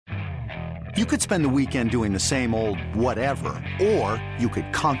You could spend the weekend doing the same old whatever, or you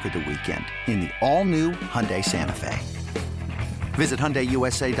could conquer the weekend in the all-new Hyundai Santa Fe. Visit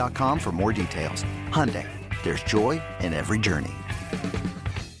HyundaiUSA.com for more details. Hyundai, there's joy in every journey.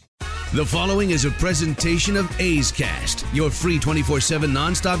 The following is a presentation of A's Cast, your free 24/7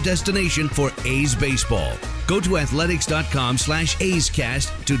 nonstop destination for A's baseball. Go to athletics.com/A's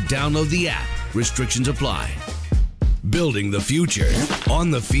Cast to download the app. Restrictions apply. Building the future on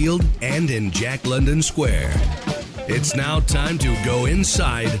the field and in Jack London Square. It's now time to go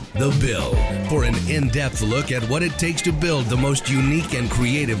inside the Build for an in-depth look at what it takes to build the most unique and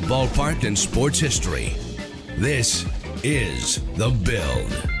creative ballpark in sports history. This is the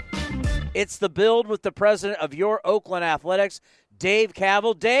Build. It's the Build with the president of your Oakland Athletics, Dave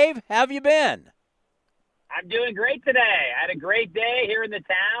Kaval. Dave, how have you been? I'm doing great today. I had a great day here in the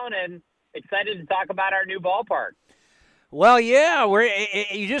town and excited to talk about our new ballpark. Well, yeah,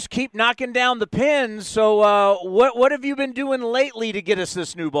 you just keep knocking down the pins. So what have you been doing lately to get us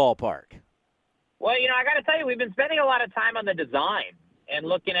this new ballpark? Well, I got to tell you, we've been spending a lot of time on the design and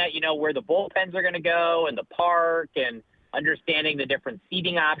looking at, where the bullpens are going to go and the park and understanding the different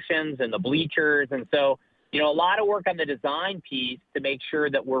seating options and the bleachers. And so, a lot of work on the design piece to make sure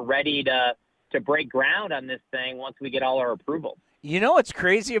that we're ready to break ground on this thing once we get all our approvals. You know what's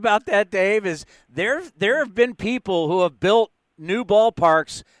crazy about that, Dave, is there have been people who have built new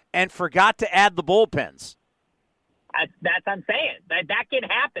ballparks and forgot to add the bullpens. That's I'm saying. That can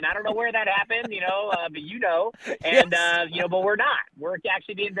happen. I don't know where that happened, but And, yes. But we're not. We're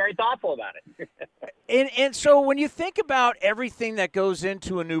actually being very thoughtful about it. And so when you think about everything that goes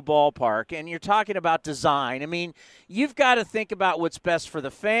into a new ballpark and you're talking about design, I mean, you've got to think about what's best for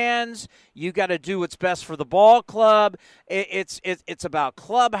the fans. You got to do what's best for the ball club. It's about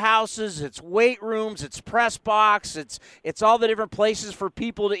clubhouses, it's weight rooms, it's press box, it's all the different places for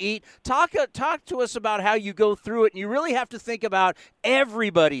people to eat. Talk to us about how you go through it, and you really have to think about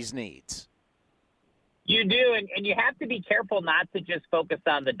everybody's needs. You do, and you have to be careful not to just focus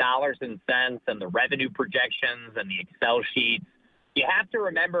on the dollars and cents and the revenue projections and the Excel sheets. You have to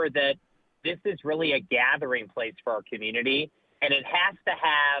remember that this is really a gathering place for our community, and it has to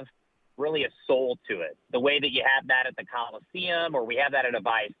have really a soul to it. The way that you have that at the Coliseum, or we have that at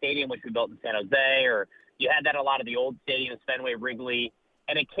Avaya Stadium, which we built in San Jose, or you had that at a lot of the old stadiums, Fenway, Wrigley,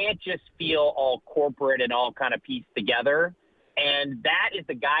 and it can't just feel all corporate and all kind of pieced together. And that is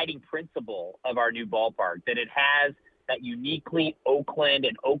the guiding principle of our new ballpark, that it has that uniquely Oakland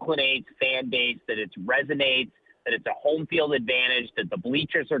and Oakland A's fan base, that it resonates, that it's a home field advantage, that the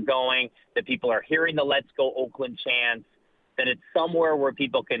bleachers are going, that people are hearing the Let's Go Oakland chants, that it's somewhere where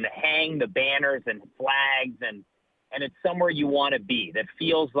people can hang the banners and flags, and it's somewhere you want to be, that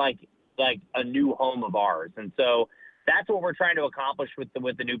feels like a new home of ours. And so that's what we're trying to accomplish with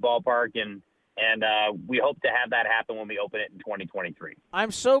the new ballpark, and we hope to have that happen when we open it in 2023.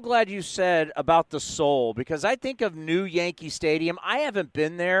 I'm so glad you said about the soul, because I think of new Yankee Stadium. I haven't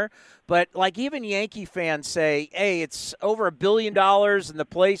been there, but like even Yankee fans say, hey, it's over $1 billion and the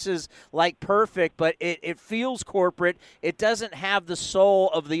place is like perfect, but it feels corporate. It doesn't have the soul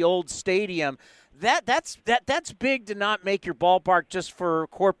of the old stadium. That's big to not make your ballpark just for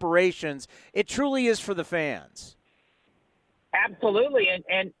corporations. It truly is for the fans. Absolutely,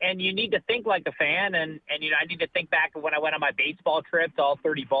 and you need to think like a fan, and I need to think back to when I went on my baseball trip to all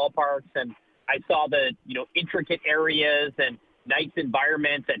 30 ballparks, and I saw the intricate areas and nice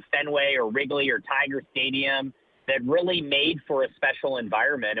environments at Fenway or Wrigley or Tiger Stadium that really made for a special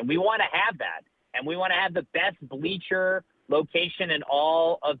environment, and we want to have that, and we want to have the best bleacher location in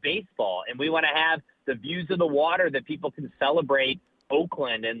all of baseball, and we want to have the views of the water that people can celebrate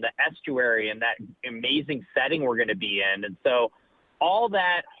Oakland and the estuary and that amazing setting we're going to be in. And so all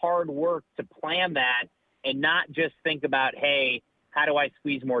that hard work to plan that and not just think about, hey, how do I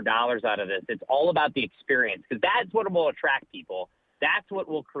squeeze more dollars out of this? It's all about the experience, because that's what will attract people. That's what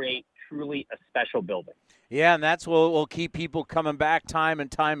will create truly a special building. Yeah, and that's what will keep people coming back time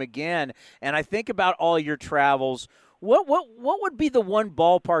and time again. And I think about all your travels. What would be the one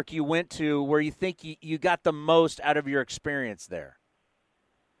ballpark you went to where you think you got the most out of your experience there?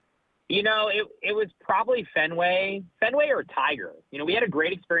 It was probably Fenway or Tiger. We had a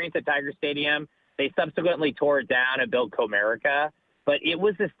great experience at Tiger Stadium. They subsequently tore it down and built Comerica, but it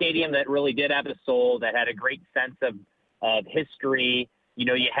was a stadium that really did have a soul, that had a great sense of history. You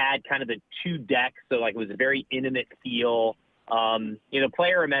had kind of the two decks, so like it was a very intimate feel.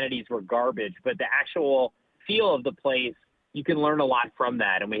 Player amenities were garbage, but the actual feel of the place, you can learn a lot from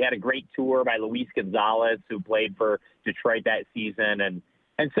that. And we had a great tour by Luis Gonzalez, who played for Detroit that season. And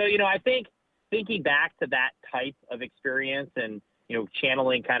so, I think thinking back to that type of experience and,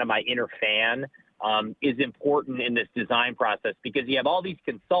 channeling kind of my inner fan is important in this design process, because you have all these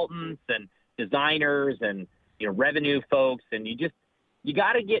consultants and designers and, revenue folks, and you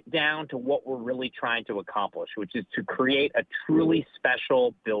got to get down to what we're really trying to accomplish, which is to create a truly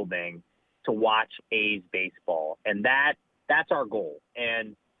special building to watch A's baseball. And that's our goal.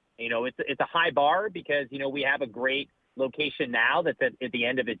 And, it's a high bar because, we have a great location now that's at the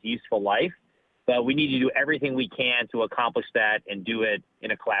end of its useful life, but we need to do everything we can to accomplish that and do it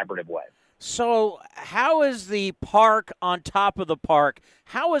in a collaborative way. So how is the park on top of the park?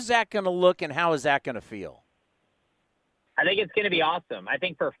 How is that going to look and how is that going to feel? I think it's going to be awesome. I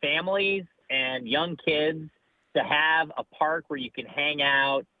think for families and young kids to have a park where you can hang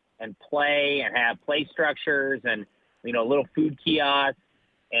out and play and have play structures and, little food kiosks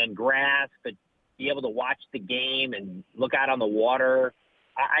and grass, but be able to watch the game and look out on the water.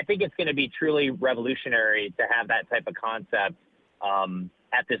 I think it's going to be truly revolutionary to have that type of concept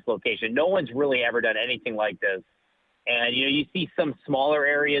at this location. No one's really ever done anything like this. And, you see some smaller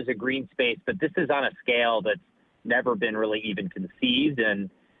areas of green space, but this is on a scale that's never been really even conceived. And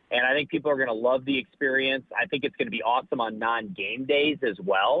I think people are going to love the experience. I think it's going to be awesome on non-game days as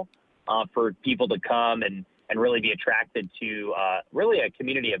well for people to come and really be attracted to really a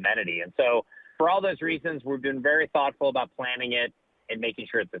community amenity. And so for all those reasons, we've been very thoughtful about planning it and making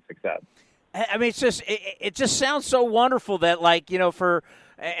sure it's a success. I mean, it just sounds so wonderful that,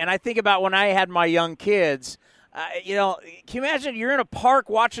 and I think about when I had my young kids, can you imagine you're in a park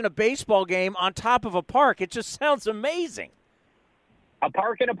watching a baseball game on top of a park? It just sounds amazing. A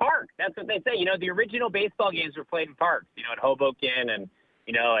park in a park. That's what they say. The original baseball games were played in parks, at Hoboken and,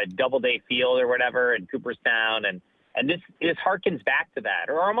 at Doubleday Field or whatever in Cooperstown. And this harkens back to that.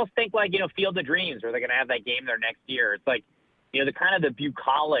 Or almost think like, Field of Dreams, where they're going to have that game there next year. It's like, the kind of the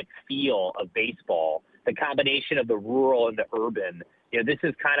bucolic feel of baseball, the combination of the rural and the urban, this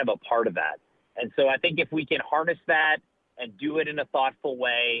is kind of a part of that. And so I think if we can harness that and do it in a thoughtful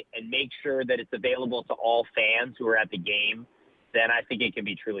way and make sure that it's available to all fans who are at the game, then I think it can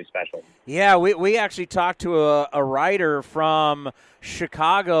be truly special. Yeah, we actually talked to a writer from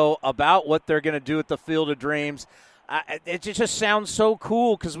Chicago about what they're going to do at the Field of Dreams. It just sounds so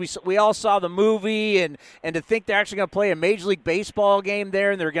cool because we all saw the movie, and to think they're actually going to play a Major League Baseball game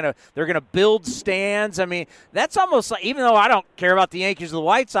there, and they're gonna build stands. I mean, that's almost like, even though I don't care about the Yankees or the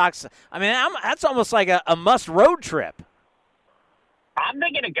White Sox, I mean, that's almost like a must road trip. I'm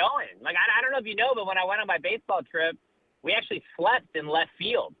thinking of going. I don't know if you know, but when I went on my baseball trip, we actually slept in left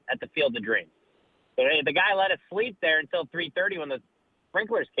field at the Field of Dreams. So the guy let us sleep there until 3:30 when the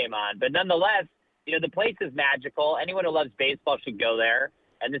sprinklers came on. But nonetheless, the place is magical. Anyone who loves baseball should go there,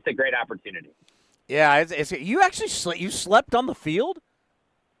 and it's a great opportunity. Yeah, you actually slept on the field?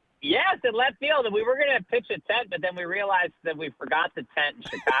 Yes, in left field, and we were going to pitch a tent, but then we realized that we forgot the tent in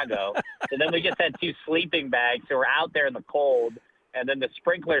Chicago. So then we just had 2 sleeping bags, so we're out there in the cold, and then the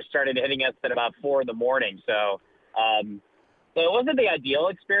sprinklers started hitting us at about 4 a.m. So it wasn't the ideal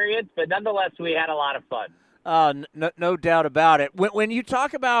experience, but nonetheless, we had a lot of fun. No doubt about it. When you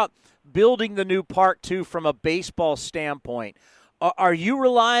talk about building the new park, too, from a baseball standpoint, are you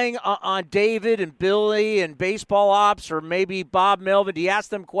relying on David and Billy and baseball ops, or maybe Bob Melvin? Do you ask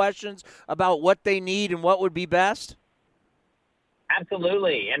them questions about what they need and what would be best?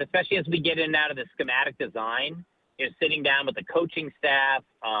 Absolutely, and especially as we get in and out of the schematic design, sitting down with the coaching staff,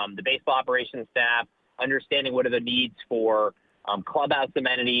 the baseball operations staff, understanding what are the needs for clubhouse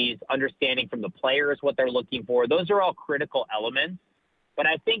amenities, understanding from the players what they're looking for. Those are all critical elements. But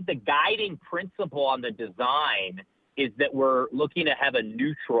I think the guiding principle on the design is that we're looking to have a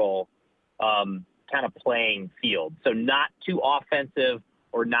neutral kind of playing field. So not too offensive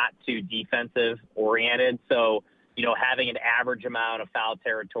or not too defensive oriented. So, having an average amount of foul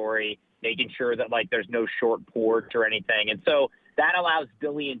territory, making sure that there's no short porch or anything. And so that allows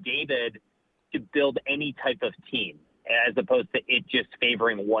Billy and David to build any type of team, as opposed to it just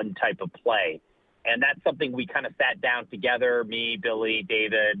favoring one type of play. And that's something we kind of sat down together, me, Billy,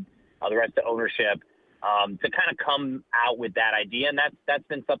 David, the rest of ownership, to kind of come out with that idea. And that's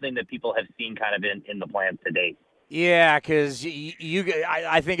been something that people have seen kind of in the plans to date. Yeah, because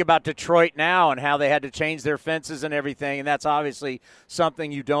I think about Detroit now and how they had to change their fences and everything, and that's obviously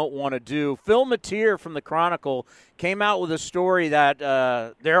something you don't want to do. Phil Matier from the Chronicle came out with a story that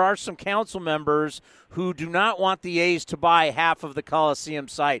there are some council members who do not want the A's to buy half of the Coliseum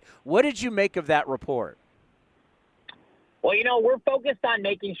site. What did you make of that report? Well, we're focused on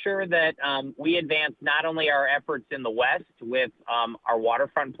making sure that we advance not only our efforts in the West with our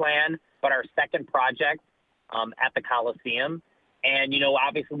waterfront plan, but our second project at the Coliseum. And,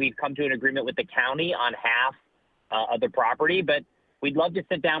 obviously we've come to an agreement with the county on half of the property, but we'd love to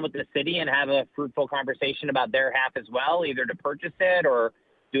sit down with the city and have a fruitful conversation about their half as well, either to purchase it or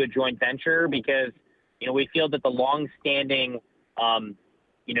do a joint venture, because, we feel that the long-standing, kind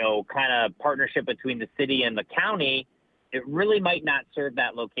of partnership between the city and the county, it really might not serve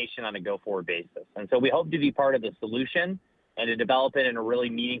that location on a go-forward basis. And so we hope to be part of the solution and to develop it in a really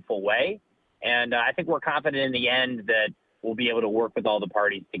meaningful way. And I think we're confident in the end that we'll be able to work with all the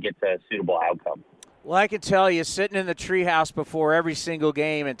parties to get to a suitable outcome. Well, I can tell you, sitting in the treehouse before every single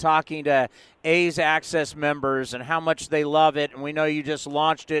game and talking to A's Access members and how much they love it, and we know you just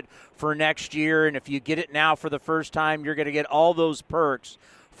launched it for next year, and if you get it now for the first time, you're going to get all those perks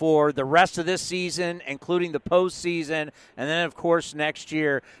for the rest of this season, including the postseason, and then, of course, next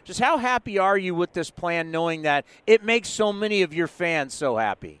year. Just how happy are you with this plan, knowing that it makes so many of your fans so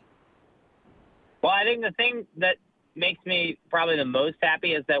happy? Well, I think the thing that makes me probably the most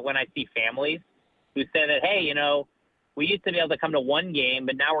happy is that when I see families who say that, hey, we used to be able to come to one game,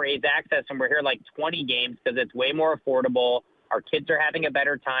 but now we're A's Access and we're here like 20 games because it's way more affordable. Our kids are having a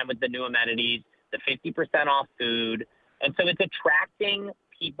better time with the new amenities, the 50% off food. And so it's attracting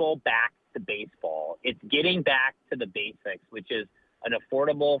people back to baseball. It's getting back to the basics, which is an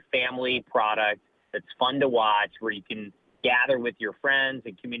affordable family product that's fun to watch, where you can gather with your friends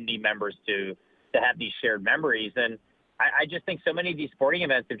and community members to have these shared memories. And I just think so many of these sporting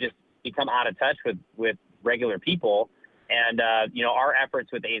events have just become out of touch with regular people. And, our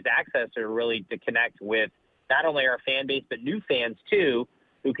efforts with A's Access are really to connect with not only our fan base, but new fans too,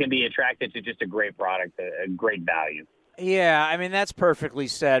 who can be attracted to just a great product, a great value. Yeah, I mean, that's perfectly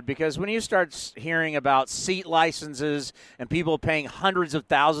said, because when you start hearing about seat licenses and people paying hundreds of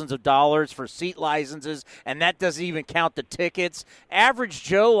thousands of dollars for seat licenses, and that doesn't even count the tickets, average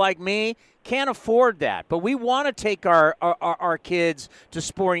Joe like me can't afford that. But we want to take our kids to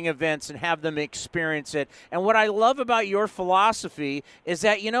sporting events and have them experience it. And what I love about your philosophy is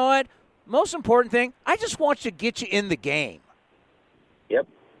that, you know what, most important thing, I just want you to get you in the game. Yep.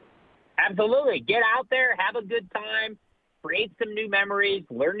 Absolutely. Get out there, have a good time, create some new memories,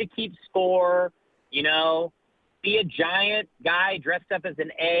 learn to keep score, be a Giant guy dressed up as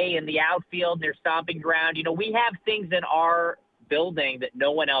an A in the outfield and their stomping ground. We have things in our building that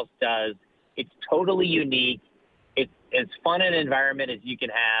no one else does. It's totally unique. It's as fun an environment as you can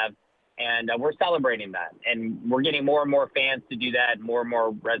have, and we're celebrating that. And we're getting more and more fans to do that, more and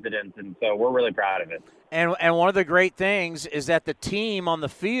more residents, and so we're really proud of it. And one of the great things is that the team on the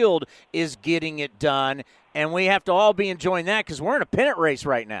field is getting it done, and we have to all be enjoying that because we're in a pennant race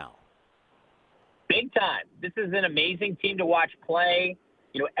right now. Big time. This is an amazing team to watch play.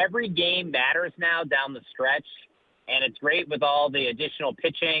 Every game matters now down the stretch, and it's great with all the additional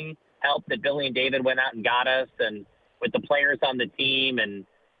pitching help that Billy and David went out and got us, and with the players on the team, and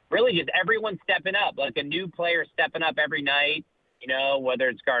really just everyone stepping up, like a new player stepping up every night, whether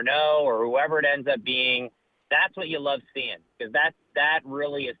it's Garneau or whoever it ends up being. That's what you love seeing, because that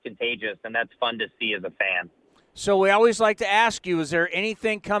really is contagious, and that's fun to see as a fan. So we always like to ask you, is there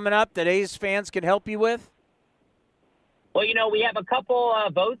anything coming up that A's fans can help you with? Well, we have a couple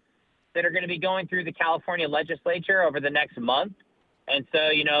votes that are going to be going through the California legislature over the next month. And so,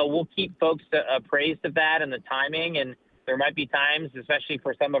 we'll keep folks appraised of that and the timing. And there might be times, especially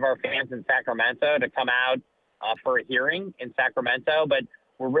for some of our fans in Sacramento, to come out for a hearing in Sacramento. But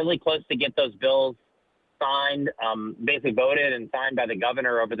we're really close to get those bills signed, basically voted and signed by the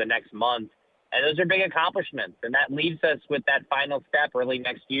governor over the next month. And those are big accomplishments. And that leaves us with that final step early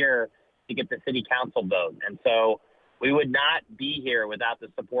next year to get the city council vote. And so we would not be here without the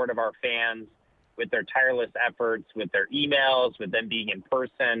support of our fans, with their tireless efforts, with their emails, with them being in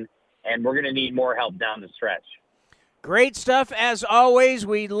person. And we're going to need more help down the stretch. Great stuff, as always.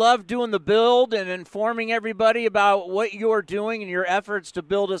 We love doing the build and informing everybody about what you're doing and your efforts to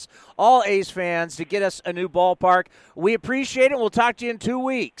build us all A's fans to get us a new ballpark. We appreciate it. We'll talk to you in 2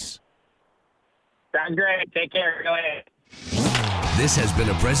 weeks. Sounds great. Take care. Go ahead. This has been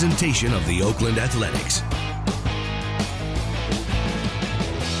a presentation of the Oakland Athletics.